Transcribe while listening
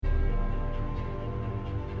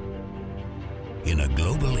In a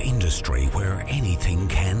global industry where anything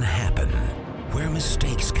can happen, where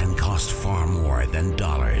mistakes can cost far more than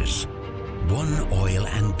dollars, one oil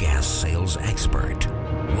and gas sales expert,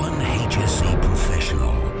 one HSE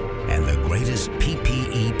professional, and the greatest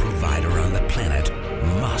PPE provider on the planet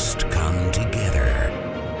must come together.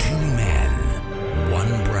 Two men,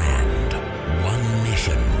 one brand, one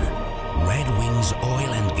mission. Red Wings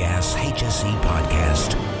Oil and Gas HSE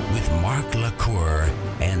Podcast with Mark LaCour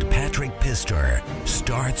and Patrick Pister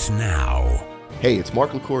starts now. Hey, it's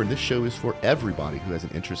Mark LaCour, and this show is for everybody who has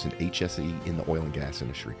an interest in HSE in the oil and gas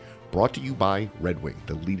industry. Brought to you by Red Wing,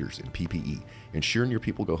 the leaders in PPE, ensuring your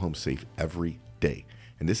people go home safe every day.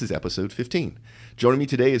 And this is episode 15. Joining me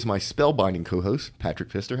today is my spellbinding co-host, Patrick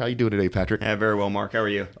Pister. How you doing today, Patrick? Yeah, very well, Mark. How are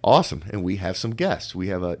you? Awesome. And we have some guests. We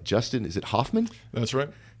have Justin, is it Hoffman? That's right.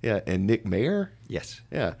 Yeah, and Nick Mayer? Yes.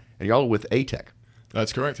 Yeah, and y'all are with ATEC.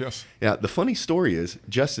 That's correct, yes. Yeah, the funny story is,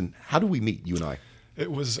 Justin, how do we meet, you and I?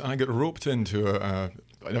 I got roped into a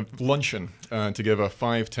luncheon to give a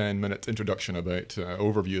 5-10 minute introduction about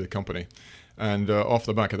overview of the company. And off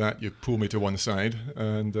the back of that, you pull me to one side,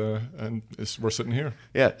 and we're sitting here.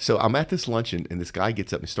 Yeah, so I'm at this luncheon, and this guy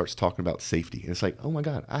gets up and starts talking about safety. And it's like, oh my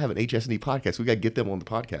God, I have an HSE podcast. We got to get them on the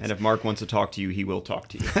podcast. And if Mark wants to talk to you, he will talk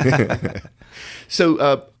to you.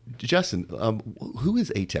 So, Justin, who is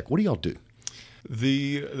ATEC? What do y'all do? I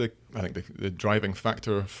think the driving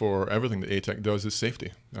factor for everything that ATEC does is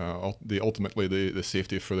safety. Ultimately, the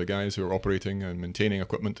safety for the guys who are operating and maintaining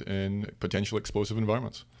equipment in potential explosive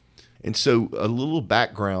environments. And so, a little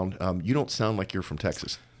background, you don't sound like you're from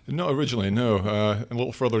Texas. Not originally, no. A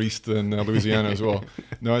little further east than Louisiana as well.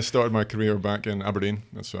 No, I started my career back in Aberdeen.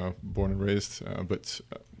 That's where I was born and raised. But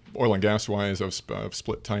oil and gas-wise, I've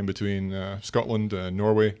split time between Scotland,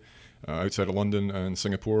 Norway, outside of London, and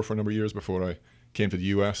Singapore for a number of years before I came to the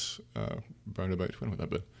US around about, when would that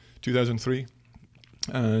be? 2003.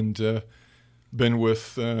 And been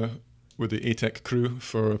with the ATEC crew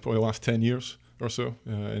for probably the last 10 years or so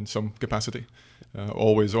in some capacity.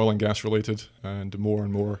 Always oil and gas related, and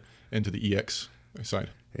more into the EX side.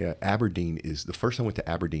 Yeah, Aberdeen is, the first time I went to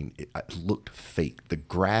Aberdeen, it looked fake. The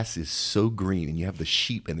grass is so green, and you have the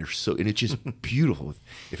sheep, and and it's just beautiful.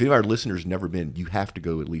 If any of our listeners have never been, you have to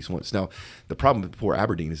go at least once. Now, the problem with poor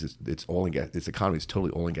Aberdeen is it's oil and gas. Its economy is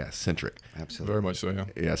totally oil and gas centric. Absolutely. Very much so, yeah.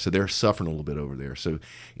 Yeah, so they're suffering a little bit over there. So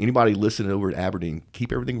anybody listening over at Aberdeen,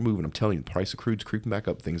 keep everything moving. I'm telling you, the price of crude's creeping back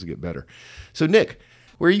up. Things will get better. So, Nick,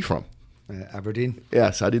 where are you from? Aberdeen.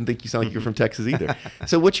 Yes, I didn't think you sounded like you're from Texas either.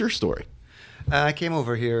 So what's your story? I came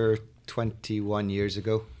over here 21 years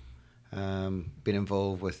ago. Been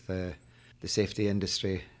involved with the safety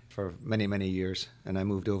industry for many, many years. And I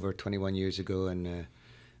moved over 21 years ago and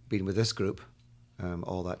been with this group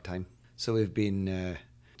all that time. So we've been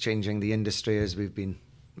changing the industry as we've been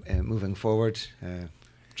moving forward,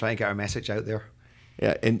 trying to get our message out there.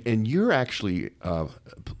 Yeah, and you're actually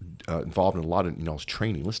involved in a lot of y'all's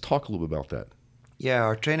training. Let's talk a little bit about that. Yeah,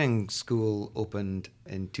 our training school opened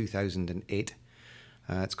in 2008.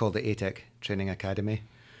 It's called the ATEC Training Academy,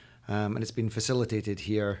 and it's been facilitated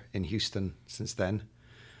here in Houston since then.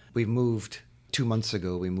 We moved 2 months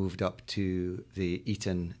ago. We moved up to the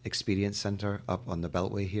Eaton Experience Center up on the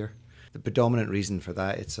Beltway here. The predominant reason for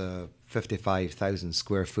that, it's a 55,000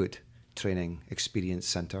 square foot training experience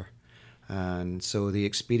center. And so the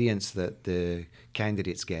experience that the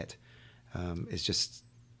candidates get is just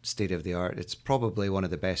state of the art. It's probably one of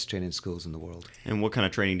the best training schools in the world. And what kind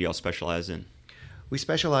of training do y'all specialize in? We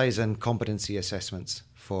specialize in competency assessments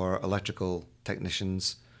for electrical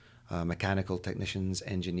technicians, mechanical technicians,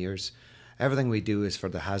 engineers. Everything we do is for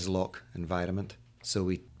the HAZLOC environment. So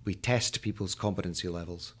we test people's competency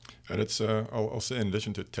levels. And it's, I'll say, in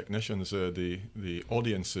addition to technicians, the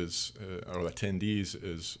audience is, or attendees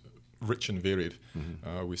is rich and varied.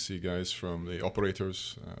 Mm-hmm. We see guys from the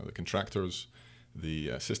operators, the contractors,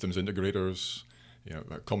 the systems integrators,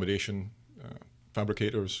 accommodation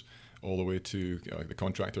fabricators, all the way to the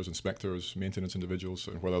contractors, inspectors, maintenance individuals,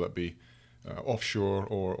 and whether that be offshore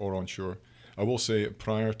or onshore. I will say,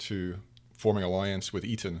 prior to forming alliance with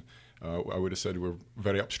Eaton, I would have said we're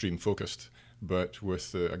very upstream focused, but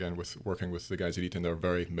with working with the guys at Eaton, they're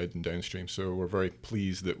very mid and downstream. So we're very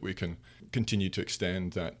pleased that we can continue to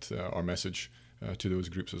extend that our message to those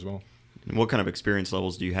groups as well. And what kind of experience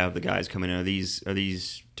levels do you have the guys coming in? Are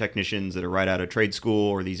these technicians that are right out of trade school,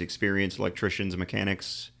 or these experienced electricians and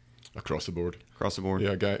mechanics? Across the board. Across the board?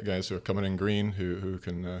 Yeah, guys who are coming in green, who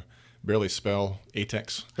can barely spell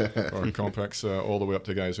ATEX or Compex, all the way up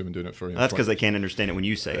to guys who've been doing it for... That's because they can't understand it when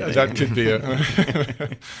you say it. That could be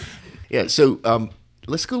it. Yeah, so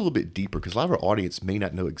let's go a little bit deeper, because a lot of our audience may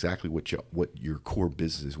not know exactly what your core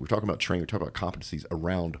business is. We're talking about training. We're talking about competencies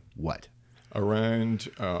around what? Around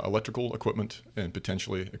electrical equipment and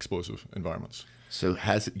potentially explosive environments. So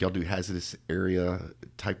y'all do hazardous area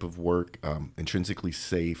type of work, intrinsically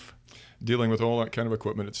safe? Dealing with all that kind of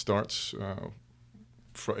equipment, it starts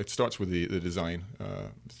with the design,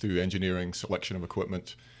 through engineering, selection of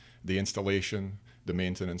equipment, the installation, the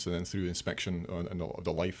maintenance, and then through inspection and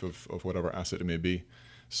the life of whatever asset it may be.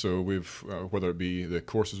 So we've, whether it be the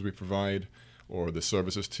courses we provide or the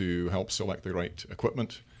services to help select the right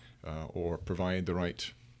equipment, or provide the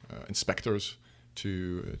right inspectors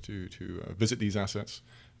to visit these assets,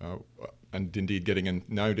 and indeed getting in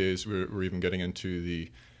nowadays, we're even getting into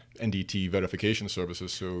the NDT verification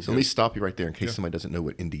services. So let me stop you right there in case somebody doesn't know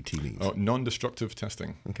what NDT means. Non-destructive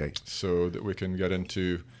testing. Okay. So that we can get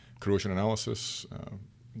into corrosion analysis,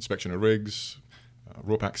 inspection of rigs,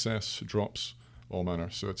 rope access, drops, all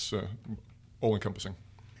manner. So it's all-encompassing.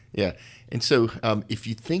 Yeah. And so if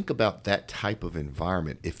you think about that type of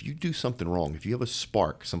environment, if you do something wrong, if you have a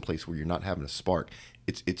spark someplace where you're not having a spark,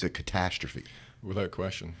 it's a catastrophe. Without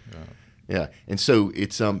question. Yeah. And so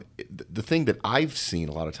it's the thing that I've seen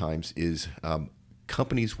a lot of times is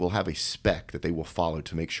companies will have a spec that they will follow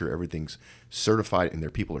to make sure everything's certified and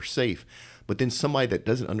their people are safe. But then somebody that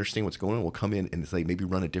doesn't understand what's going on will come in and say maybe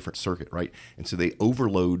run a different circuit, right? And so they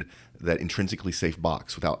overload that intrinsically safe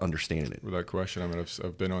box without understanding it. Without question. I mean,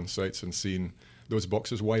 I've been on sites and seen those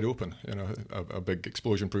boxes wide open. You know, a big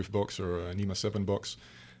explosion-proof box or a NEMA 7 box,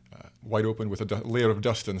 wide open with a layer of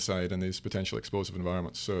dust inside in these potential explosive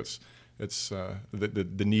environments. So it's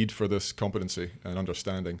the need for this competency and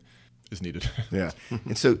understanding is needed. Yeah.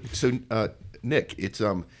 And so Nick, it's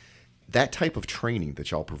that type of training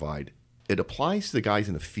that y'all provide. It applies to the guys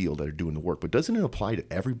in the field that are doing the work, but doesn't it apply to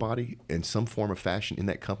everybody in some form or fashion in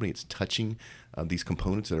that company? It's touching these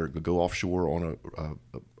components that are going to go offshore on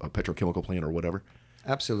a petrochemical plant or whatever?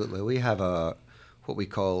 Absolutely. We have what we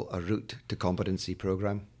call a route to competency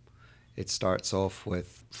program. It starts off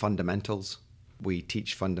with fundamentals. We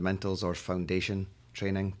teach fundamentals or foundation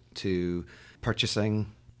training to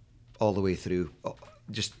purchasing all the way through,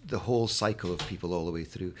 just the whole cycle of people all the way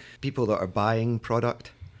through. People that are buying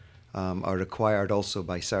product are required also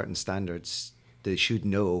by certain standards. They should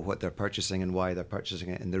know what they're purchasing and why they're purchasing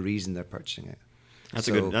it and the reason they're purchasing it. That's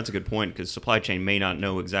a good point, because supply chain may not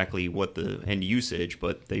know exactly what the end usage,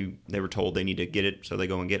 but they were told they need to get it, so they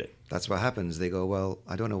go and get it. That's what happens. They go, well,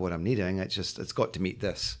 I don't know what I'm needing. It's got to meet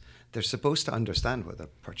this. They're supposed to understand what they're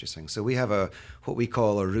purchasing. So we have what we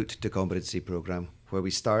call a route to competency program, where we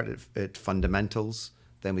start at fundamentals,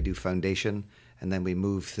 then we do foundation, and then we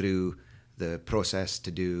move through the process to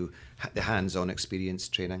do the hands-on experience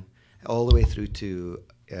training, all the way through to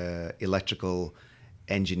electrical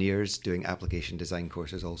engineers doing application design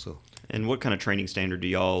courses also. And what kind of training standard do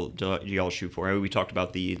y'all shoot for? We talked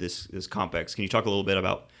about this CompX. Can you talk a little bit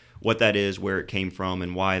about what that is, where it came from,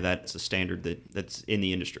 and why that's a standard that's in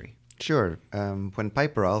the industry? Sure. When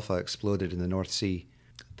Piper Alpha exploded in the North Sea,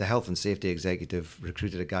 the health and safety executive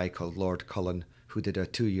recruited a guy called Lord Cullen, who did a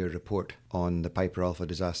 2-year report on the Piper Alpha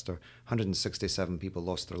disaster. 167 people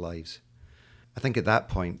lost their lives. I think at that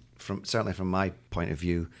point, certainly from my point of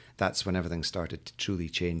view, that's when everything started to truly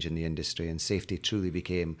change in the industry, and safety truly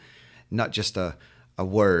became not just a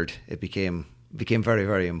word, it became very,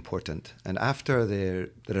 very important. And after the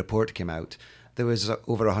report came out, there was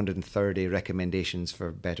over 130 recommendations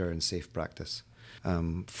for better and safe practice.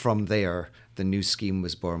 From there, the new scheme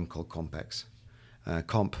was born called CompX.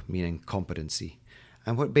 Comp meaning competency.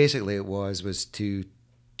 And what basically it was to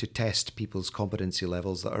test people's competency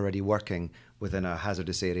levels that are already working within a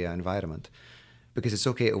hazardous area environment. Because it's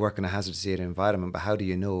okay to work in a hazardous area environment, but how do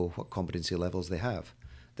you know what competency levels they have?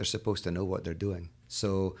 They're supposed to know what they're doing.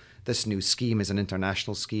 So this new scheme is an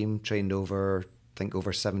international scheme, trained over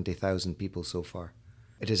 70,000 people so far.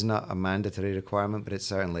 It is not a mandatory requirement, but it's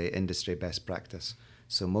certainly industry best practice.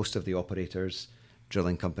 So most of the operators,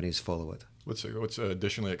 drilling companies follow it. What's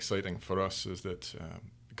additionally exciting for us is that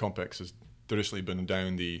CompX has traditionally been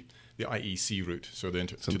down the IEC route, to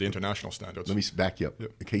the international standards. Let me back you up,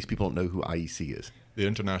 in case people don't know who IEC is. The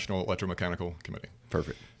International Electromechanical Committee.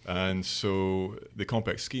 Perfect. And so the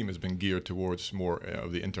CompX scheme has been geared towards more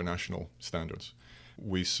of the international standards.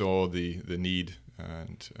 We saw the need,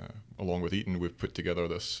 and along with Eaton, we've put together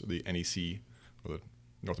the NEC, or the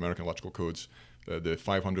North American Electrical Codes, the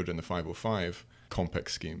 500 and the 505 CompX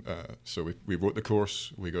scheme. So we wrote the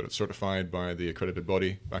course, we got it certified by the accredited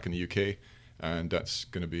body back in the UK, and that's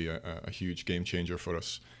going to be a huge game changer for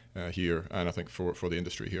us here, and I think for the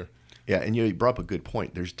industry here. Yeah, and you brought up a good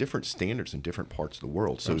point. There's different standards in different parts of the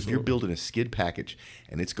world. So if you're building a skid package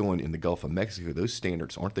and it's going in the Gulf of Mexico, those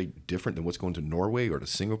standards, aren't they different than what's going to Norway or to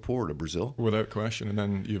Singapore or to Brazil? Without question. And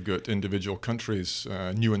then you've got individual countries'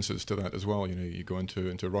 nuances to that as well. You go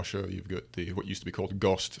into Russia, you've got what used to be called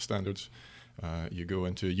GOST standards. You go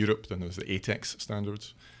into Europe, then there's the ATEX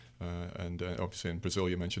standards. And obviously in Brazil,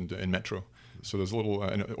 you mentioned in Metro. So there's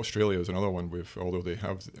and Australia is another one although they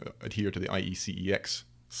have adhered to the IECEX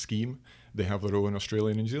scheme, they have their own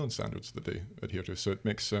Australian and New Zealand standards that they adhere to. So it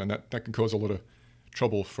makes, and that can cause a lot of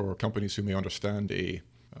trouble for companies who may understand a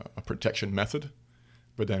protection method.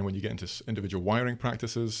 But then when you get into individual wiring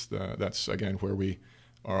practices, that's again where we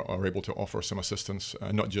are able to offer some assistance,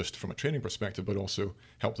 not just from a training perspective, but also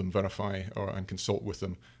help them verify and consult with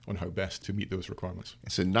them on how best to meet those requirements.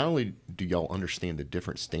 So not only do y'all understand the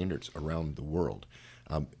different standards around the world,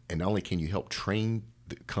 and not only can you help train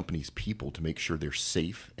the company's people to make sure they're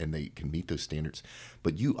safe and they can meet those standards,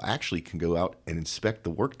 but you actually can go out and inspect the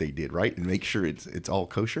work they did, right? And make sure it's all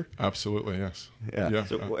kosher? Absolutely, yes. Yeah.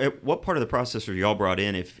 So what part of the process are y'all brought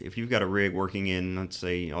in if you've got a rig working in, let's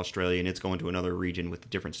say, Australia and it's going to another region with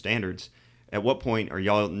different standards? At what point are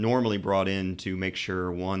y'all normally brought in to make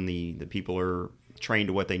sure, one, the people are trained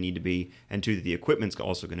to what they need to be, and two, that the equipment's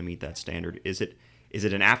also going to meet that standard? Is it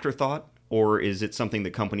an afterthought, or is it something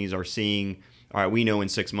that companies are seeing, all right, we know in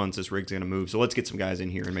 6 months this rig's going to move, so let's get some guys in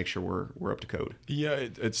here and make sure we're up to code? Yeah,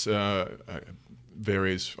 it's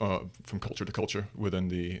varies from culture to culture within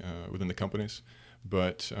the companies,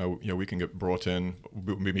 but we can get brought in,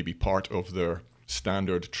 maybe be part of their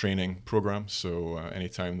standard training program. So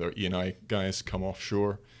anytime their E&I guys come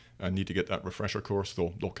offshore and need to get that refresher course,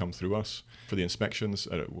 they'll come through us for the inspections.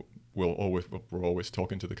 We're always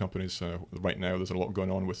talking to the companies. Right now, there's a lot going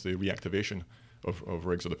on with the reactivation of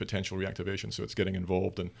rigs, or the potential reactivation. So it's getting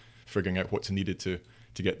involved and figuring out what's needed to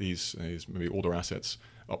get these maybe older assets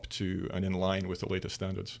up to and in line with the latest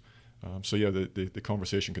standards. The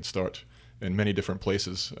conversation can start in many different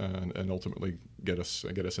places and ultimately get us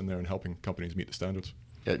in there and helping companies meet the standards.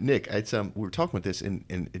 Nick, we were talking about this, and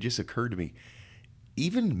it just occurred to me,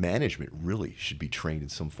 even management really should be trained in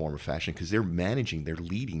some form or fashion, because they're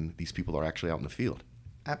leading these people that are actually out in the field.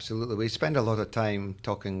 Absolutely. We spend a lot of time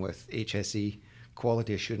talking with HSE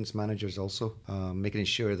quality assurance managers also, making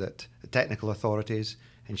sure that the technical authorities,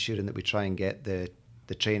 ensuring that we try and get the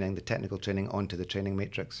technical training onto the training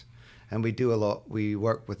matrix. And we do a lot. We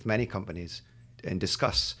work with many companies and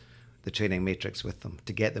discuss the training matrix with them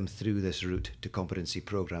to get them through this route to competency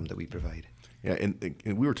program that we provide. Yeah, and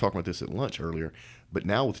we were talking about this at lunch earlier, but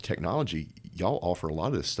now with technology, y'all offer a lot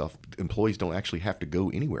of this stuff. Employees don't actually have to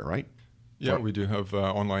go anywhere, right? Yeah, we do have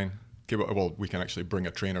online. Well, we can actually bring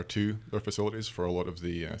a trainer to their facilities for a lot of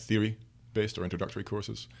the theory-based or introductory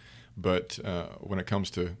courses. But when it comes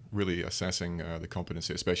to really assessing the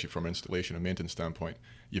competency, especially from an installation and maintenance standpoint,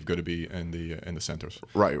 you've got to be in the centers.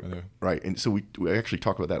 Right. And so we actually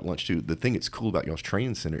talked about that at lunch too. The thing that's cool about y'all's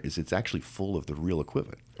training center is it's actually full of the real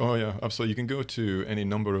equipment. Oh yeah, absolutely. You can go to any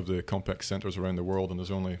number of the Compex centers around the world, and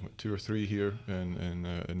there's only 2 or 3 here in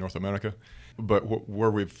North America. But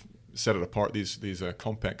where we've set it apart, these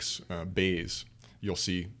Compex bays, you'll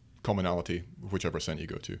see commonality whichever center you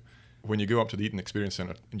go to. When you go up to the Eaton Experience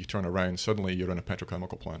Center and you turn around, suddenly you're in a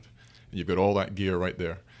petrochemical plant. And you've got all that gear right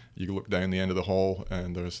there. You look down the end of the hall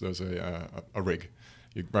and there's a rig.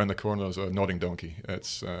 You round the corner, there's a nodding donkey.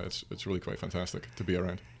 It's really quite fantastic to be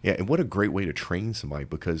around. Yeah, and what a great way to train somebody,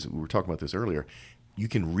 because we were talking about this earlier. You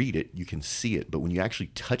can read it, you can see it, but when you actually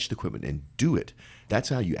touch the equipment and do it, that's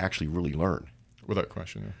how you actually really learn. Without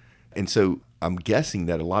question, yeah. And so I'm guessing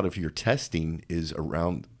that a lot of your testing is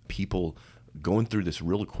around people going through this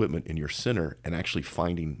real equipment in your center and actually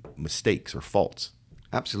finding mistakes or faults.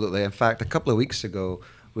 Absolutely. In fact, a couple of weeks ago,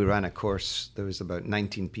 we ran a course. There was about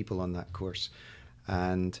 19 people on that course.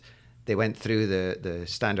 And they went through the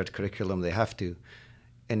standard curriculum they have to.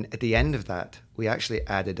 And at the end of that, we actually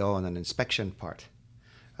added on an inspection part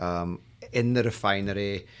in the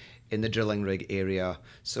refinery, in the drilling rig area.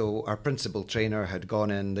 So our principal trainer had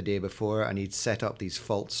gone in the day before and he'd set up these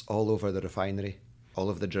faults all over the refinery, all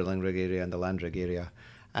of the drilling rig area and the land rig area.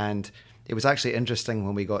 And it was actually interesting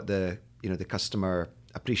when we got the customer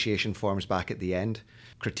appreciation forms back at the end,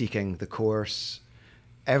 critiquing the course.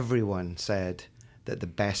 Everyone said that the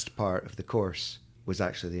best part of the course was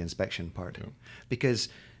actually the inspection part. Yeah. Because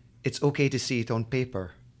it's okay to see it on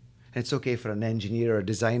paper. And it's okay for an engineer or a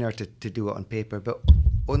designer to do it on paper, but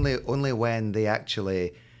only when they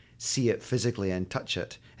actually see it physically and touch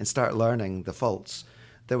it and start learning the faults.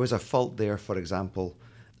 There was a fault there, for example,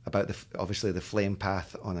 about obviously the flame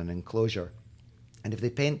path on an enclosure. And if they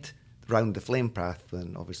paint round the flame path,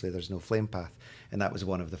 then obviously there's no flame path, and that was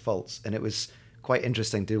one of the faults. And it was quite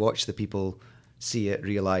interesting to watch the people see it,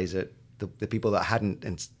 realize it, the people that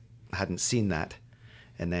hadn't seen that.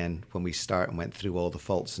 And then when we went through all the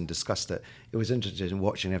faults and discussed it, it was interesting in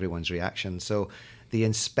watching everyone's reaction. So the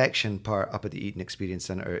inspection part up at the Eaton Experience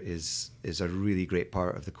Centre is a really great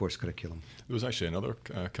part of the course curriculum. There was actually another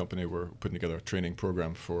company were putting together a training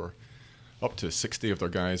program for up to 60 of their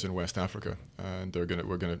guys in West Africa, and we're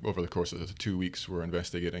going to over the course of the 2 weeks, we're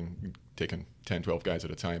investigating, taking 10, 12 guys at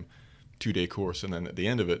a time, 2-day course, and then at the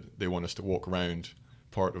end of it, they want us to walk around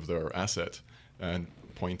part of their asset and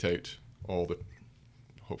point out all the,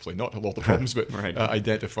 hopefully not all the problems, but right.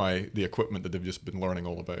 Identify the equipment that they've just been learning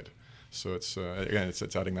all about. So it's again, it's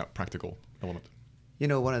adding that practical element. You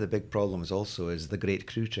know, one of the big problems also is the great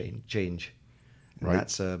crew change. And Right.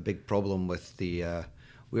 that's a big problem with the...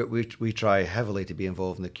 We try heavily to be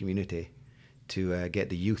involved in the community to get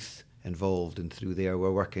the youth involved, and through there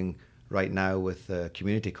we're working right now with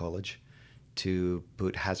community college to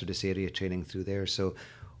put hazardous area training through there. So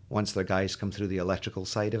once their guys come through the electrical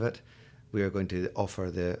side of it, we are going to offer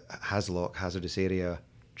the HAZLOC, hazardous area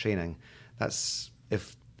training. As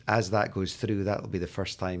that goes through, that'll be the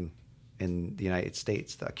first time in the United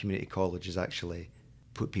States that a community college has actually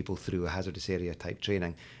put people through a hazardous area type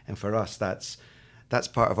training. And for us, that's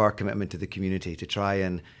part of our commitment to the community, to try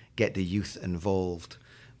and get the youth involved.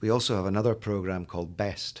 We also have another program called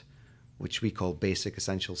BEST, which we call Basic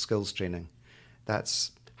Essential Skills Training.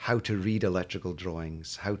 That's how to read electrical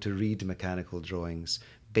drawings, how to read mechanical drawings,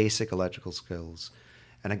 basic electrical skills.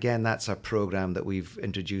 And again, that's a program that we've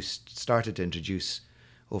started to introduce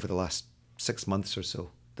over the last 6 months or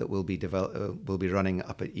so, that we'll be running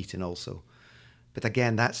up at Eaton also. But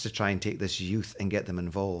again, that's to try and take this youth and get them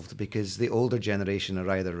involved, because the older generation are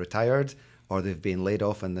either retired or they've been laid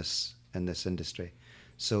off in this industry.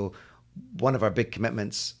 So one of our big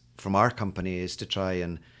commitments from our company is to try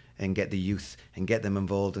and get the youth and get them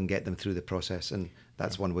involved and get them through the process. And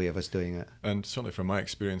that's one way of us doing it. And certainly from my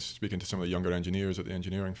experience, speaking to some of the younger engineers at the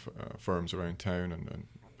engineering firms around town and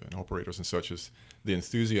operators and such, is the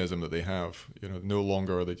enthusiasm that they have. You know, no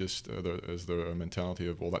longer are they just is there a mentality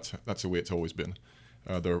of, well, that's the way it's always been.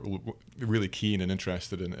 They're really keen and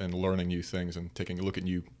interested in learning new things and taking a look at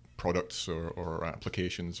new products or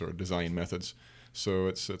applications or design methods. So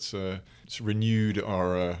it's renewed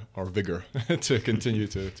our vigor to continue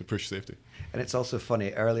to push safety. And it's also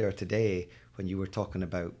funny, earlier today when you were talking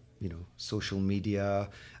about, social media,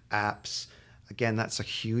 apps, again, that's a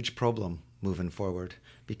huge problem moving forward,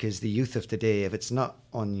 because the youth of today, if it's not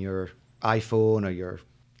on your iPhone or your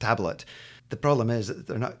tablet, the problem is that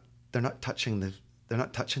they're not touching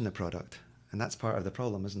the product, and that's part of the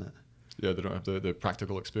problem, isn't it? Yeah, they don't have the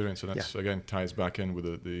practical experience, and that's again ties back in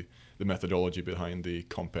with the methodology behind the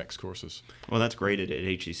COMPEX courses. Well, that's great at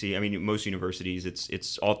HCC. I mean, most universities,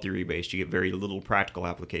 it's all theory based. You get very little practical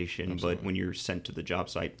application. Absolutely. But when you're sent to the job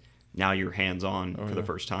site, now you're hands-on for the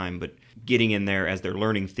first time. But getting in there as they're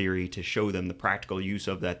learning theory to show them the practical use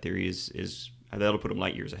of that theory is that'll put them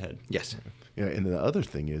light years ahead. Yes. Yeah, and the other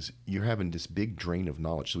thing is you're having this big drain of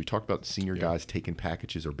knowledge. So we talked about the senior guys taking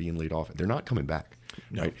packages or being laid off. They're not coming back,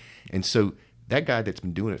 right? And so that guy that's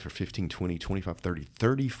been doing it for 15, 20, 25, 30,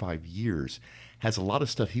 35 years has a lot of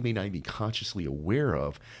stuff he may not even be consciously aware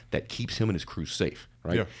of that keeps him and his crew safe,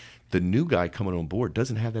 right? Yeah. The new guy coming on board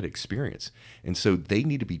doesn't have that experience. And so they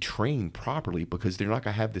need to be trained properly, because they're not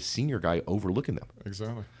going to have the senior guy overlooking them.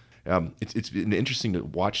 Exactly. It's been interesting to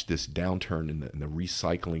watch this downturn in the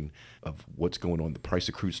recycling of what's going on. The price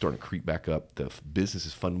of crude is starting to creep back up. The business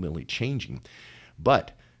is fundamentally changing.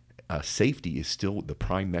 But safety is still the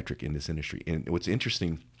prime metric in this industry. And what's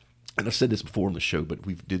interesting, and I've said this before on the show, but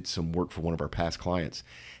we did some work for one of our past clients,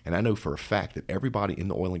 and I know for a fact that everybody in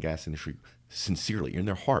the oil and gas industry sincerely, in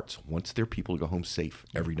their hearts, wants their people to go home safe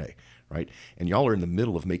every day, right? And y'all are in the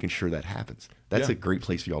middle of making sure that happens. That's a great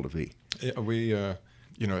place for y'all to be. Yeah, we,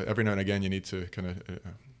 every now and again you need to kind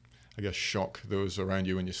of, shock those around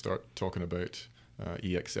you when you start talking about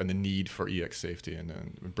EX and the need for EX safety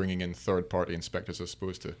and bringing in third-party inspectors as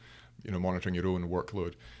opposed to monitoring your own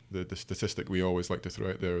workload. The statistic we always like to throw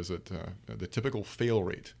out there is that the typical fail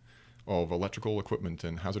rate of electrical equipment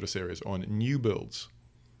in hazardous areas on new builds,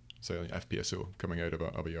 say FPSO coming out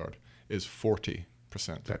of a yard, is 40%.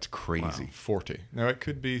 That's crazy. Wow. 40. Now it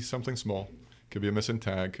could be something small, could be a missing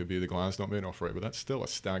tag, could be the glands not being off right, but that's still a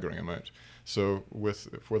staggering amount. So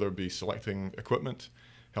whether it be selecting equipment,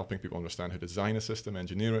 helping people understand how to design a system,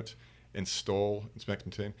 engineer it, install, inspect,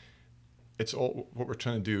 maintain, it's all what we're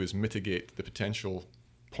trying to do is mitigate the potential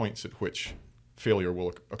points at which failure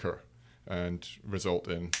will occur and result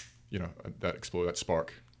in that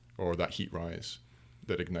spark or that heat rise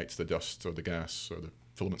that ignites the dust or the gas or the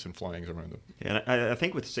filaments and flyings around them. And I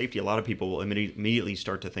think with safety, a lot of people will immediately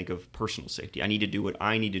start to think of personal safety. I need to do what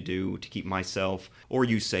I need to do to keep myself or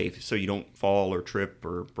you safe so you don't fall or trip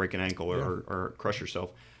or break an ankle or crush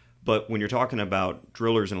yourself. But when you're talking about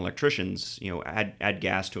drillers and electricians, add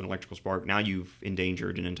gas to an electrical spark. Now you've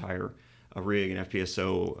endangered an entire rig, an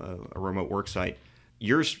FPSO, a remote work site.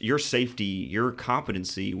 Your safety, your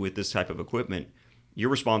competency with this type of equipment, you're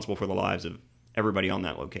responsible for the lives of everybody on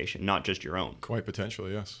that location, not just your own. Quite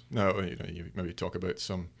potentially, yes. Now, you maybe talk about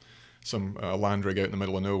some land rig out in the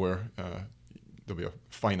middle of nowhere. There'll be a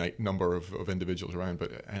finite number of individuals around,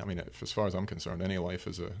 but I mean, as far as I'm concerned, any life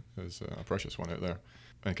is a precious one out there.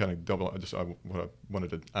 And kind of what I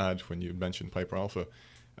wanted to add when you mentioned Piper Alpha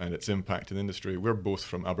and its impact in industry. We're both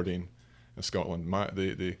from Aberdeen, in Scotland.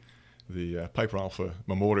 The Piper Alpha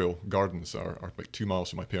Memorial Gardens are like 2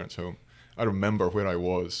 miles from my parents' home. I remember where I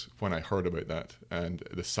was when I heard about that and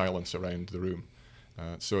the silence around the room.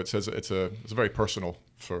 So it's very personal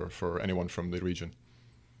for anyone from the region.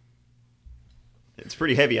 It's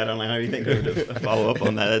pretty heavy. I don't know how you think to follow up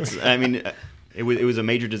on that. It was a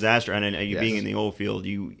major disaster, and you being in the oil field,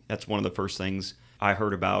 that's one of the first things I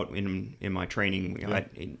heard about in my training.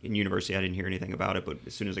 In university, I didn't hear anything about it, but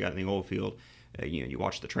as soon as I got in the oil field, you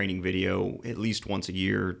watch the training video at least once a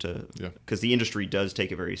year because the industry does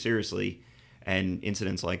take it very seriously, and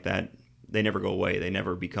incidents like that, they never go away. They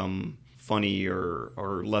never become funny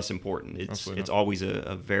or less important. It's always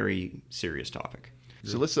a very serious topic.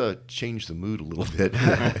 So let's change the mood a little bit.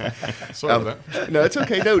 Sorry about that. No, it's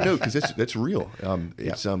okay. No, because that's real.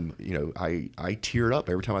 It's I tear up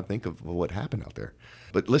every time I think of what happened out there.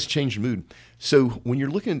 But let's change the mood. So when you're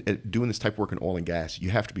looking at doing this type of work in oil and gas, you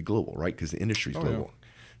have to be global, right? Because the industry is global. Yeah.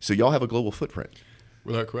 So y'all have a global footprint.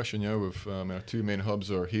 Without question, yeah. We've our two main hubs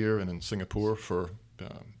are here and in Singapore for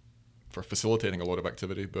facilitating a lot of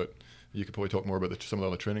activity, but you could probably talk more about some of the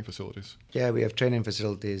other training facilities. Yeah, we have training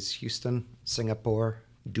facilities Houston, Singapore,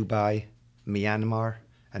 Dubai, Myanmar,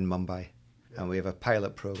 and Mumbai. And we have a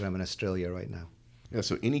pilot program in Australia right now. Yeah,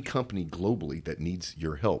 so any company globally that needs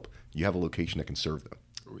your help, you have a location that can serve them.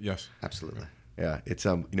 Yes. Absolutely. Yeah, it's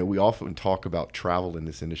we often talk about travel in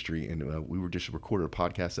this industry, and we were just recorded a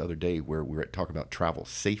podcast the other day where we were talking about travel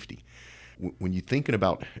safety. When you're thinking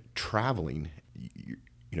about traveling,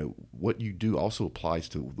 what you do also applies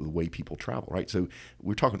to the way people travel, right? So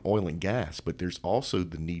we're talking oil and gas, but there's also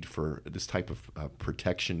the need for this type of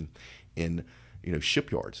protection in,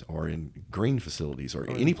 shipyards or in grain facilities or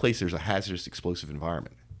any place there's a hazardous explosive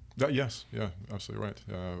environment. Yes, yeah, absolutely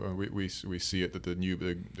right. We see it at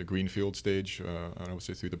the greenfield stage, and I would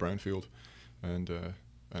say through the brownfield, and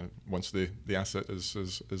once the asset is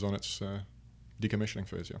on its decommissioning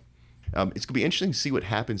phase, yeah. It's going to be interesting to see what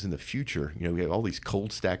happens in the future. We have all these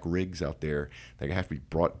cold stack rigs out there that have to be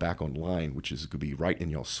brought back online, which is going to be right in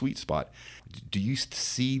y'all's sweet spot. Do you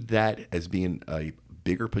see that as being a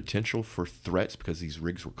bigger potential for threats because these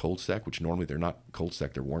rigs were cold stacked, which normally they're not cold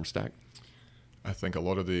stacked, they're warm stacked? I think a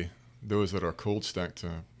lot of those that are cold stacked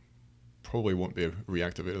probably won't be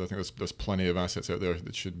reactivated. I think there's plenty of assets out there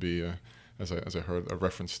that should be, as I heard, I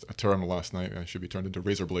referenced a term last night, should be turned into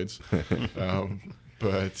razor blades.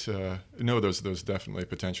 But no, there's definitely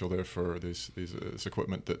potential there for this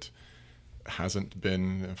equipment that hasn't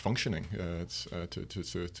been functioning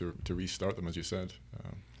to restart them, as you said.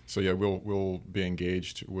 So yeah, we'll be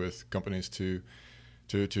engaged with companies to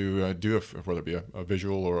do whether it be a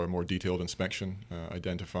visual or a more detailed inspection,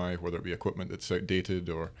 identify whether it be equipment that's outdated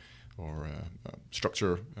or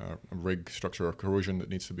structure, rig structure or corrosion that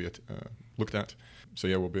needs to be looked at. So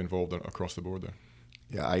yeah, we'll be involved across the board there.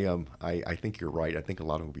 Yeah, I think you're right. I think a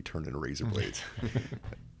lot of them will be turned into razor blades.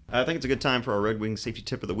 I think it's a good time for our Red Wing Safety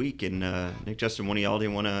Tip of the Week. And Nick, Justin, one of y'all,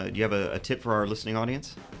 do you have a tip for our listening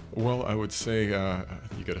audience? Well, I would say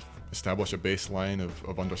you got to establish a baseline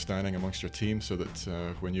of understanding amongst your team so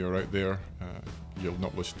that when you're out there, you're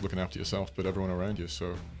not just looking after yourself, but everyone around you.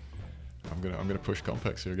 So I'm gonna push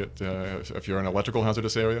Compex here. If you're in an electrical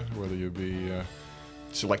hazardous area, whether you be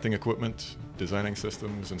selecting equipment, designing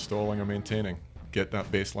systems, installing or maintaining, get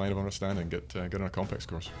that baseline of understanding. Get on a Compex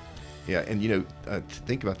course. Yeah, and to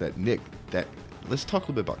think about that, Nick, let's talk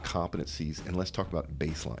a little bit about competencies and let's talk about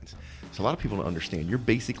baselines. So a lot of people don't understand. You're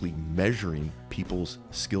basically measuring people's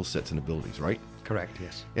skill sets and abilities, right? Correct,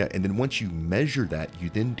 yes. Yeah, and then once you measure that, you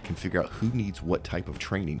then can figure out who needs what type of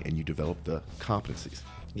training and you develop the competencies.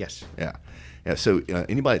 Yes. Yeah. So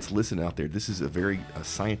anybody that's listening out there, this is a very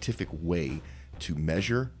scientific way to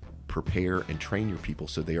measure, prepare, and train your people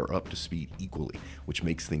so they are up to speed equally, which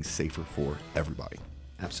makes things safer for everybody.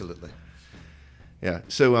 Absolutely. Yeah.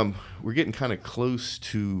 So we're getting kind of close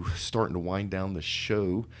to starting to wind down the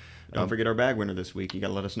show. Don't forget our bag winner this week. You got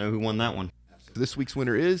to let us know who won that one. This week's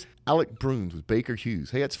winner is Alec Bruns with Baker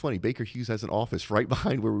Hughes. Hey, that's funny. Baker Hughes has an office right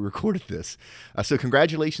behind where we recorded this. So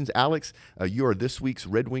congratulations, Alex. You are this week's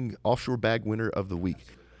Red Wing Offshore Bag winner of the week.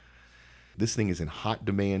 This thing is in hot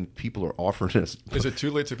demand. People are offering us. Is it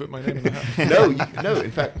too late to put my name in the hat? No. In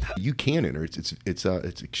fact, you can enter. It's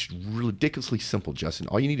ridiculously simple, Justin.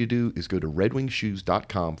 All you need to do is go to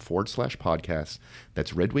redwingshoes.com/podcast.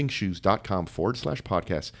 That's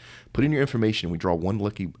redwingshoes.com/podcast. Put in your information, and we draw one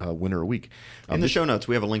lucky winner a week. In the show notes,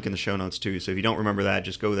 we have a link in the show notes too. So if you don't remember that,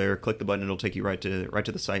 just go there, click the button, it'll take you right to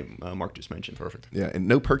the site Mark just mentioned. Perfect. Yeah, and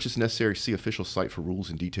no purchase necessary. See official site for rules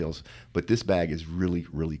and details. But this bag is really,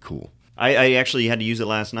 really cool. I actually had to use it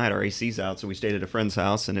last night. Our AC's out, so we stayed at a friend's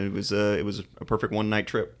house, and it was a perfect one-night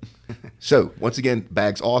trip. So, once again,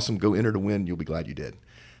 bag's awesome. Go enter to win. You'll be glad you did.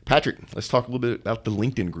 Patrick, let's talk a little bit about the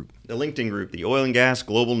LinkedIn group. The LinkedIn group, the Oil and Gas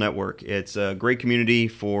Global Network. It's a great community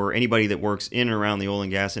for anybody that works in and around the oil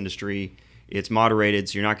and gas industry. It's moderated,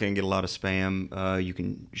 so you're not going to get a lot of spam. You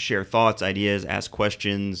can share thoughts, ideas, ask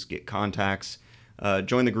questions, get contacts.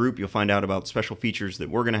 Join the group. You'll find out about special features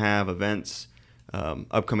that we're going to have, events,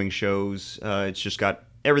 upcoming shows. It's just got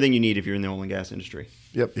everything you need if you're in the oil and gas industry.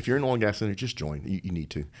 Yep. If you're in the oil and gas industry, just join. You need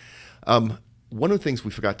to. One of the things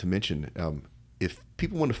we forgot to mention, if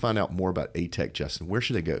people want to find out more about ATEC, Justin, where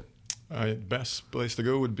should they go? Best place to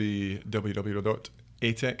go would be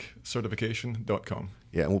www.ateccertification.com.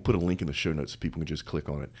 Yeah, and we'll put a link in the show notes so people can just click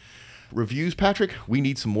on it. Reviews, Patrick, we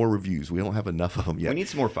need some more reviews. We don't have enough of them yet. We need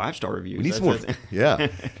some more 5-star reviews. We need some more. Yeah.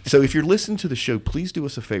 So if you're listening to the show, please do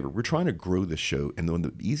us a favor. We're trying to grow the show, and one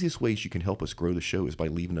of the easiest ways you can help us grow the show is by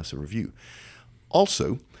leaving us a review.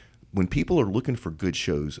 Also, when people are looking for good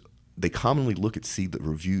shows, they commonly see the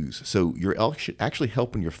reviews. So you're actually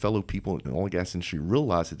helping your fellow people in the oil and gas industry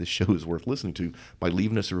realize that this show is worth listening to by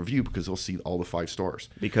leaving us a review, because they'll see all the 5 stars.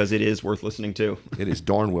 Because it is worth listening to. It is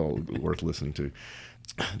darn well worth listening to.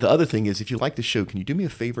 The other thing is, if you like the show, can you do me a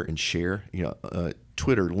favor and share?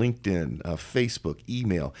 Twitter, LinkedIn, Facebook,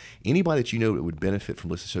 email, anybody that you know that would benefit from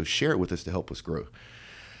listening to the show, share it with us to help us grow.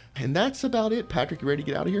 And that's about it. Patrick, you ready to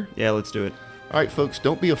get out of here? Yeah, let's do it. All right, folks,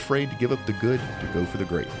 don't be afraid to give up the good to go for the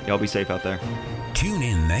great. Y'all be safe out there. Tune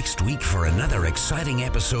in next week for another exciting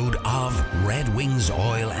episode of Red Wings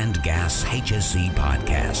Oil and Gas HSE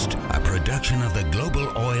Podcast, a production of the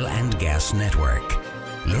Global Oil and Gas Network.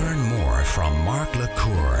 Learn more from Mark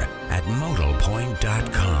LaCour at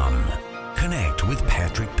modalpoint.com. Connect with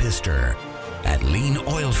Patrick Pister at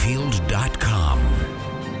leanoilfield.com.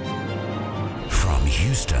 From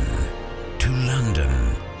Houston to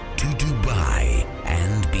London to Dubai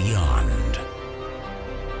and beyond.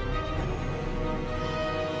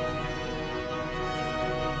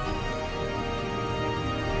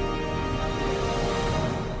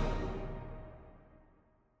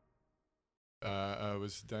 I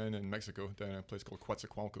was down in Mexico, down in a place called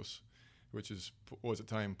Coatzacoalcos, which was at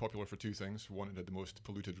the time popular for 2 things. One, it had the most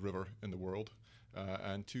polluted river in the world,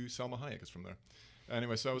 and 2, Salma Hayek is from there.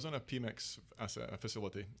 Anyway, so I was on a Pemex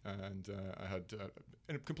facility, and I had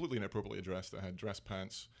completely inappropriately dressed. I had dress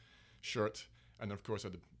pants, shirt, and then of course I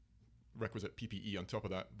had the requisite PPE on top of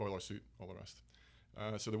that, boiler suit, all the rest.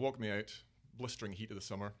 So they walked me out, blistering heat of the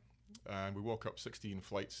summer, and we walk up 16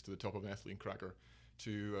 flights to the top of an ethylene cracker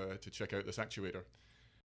to check out this actuator.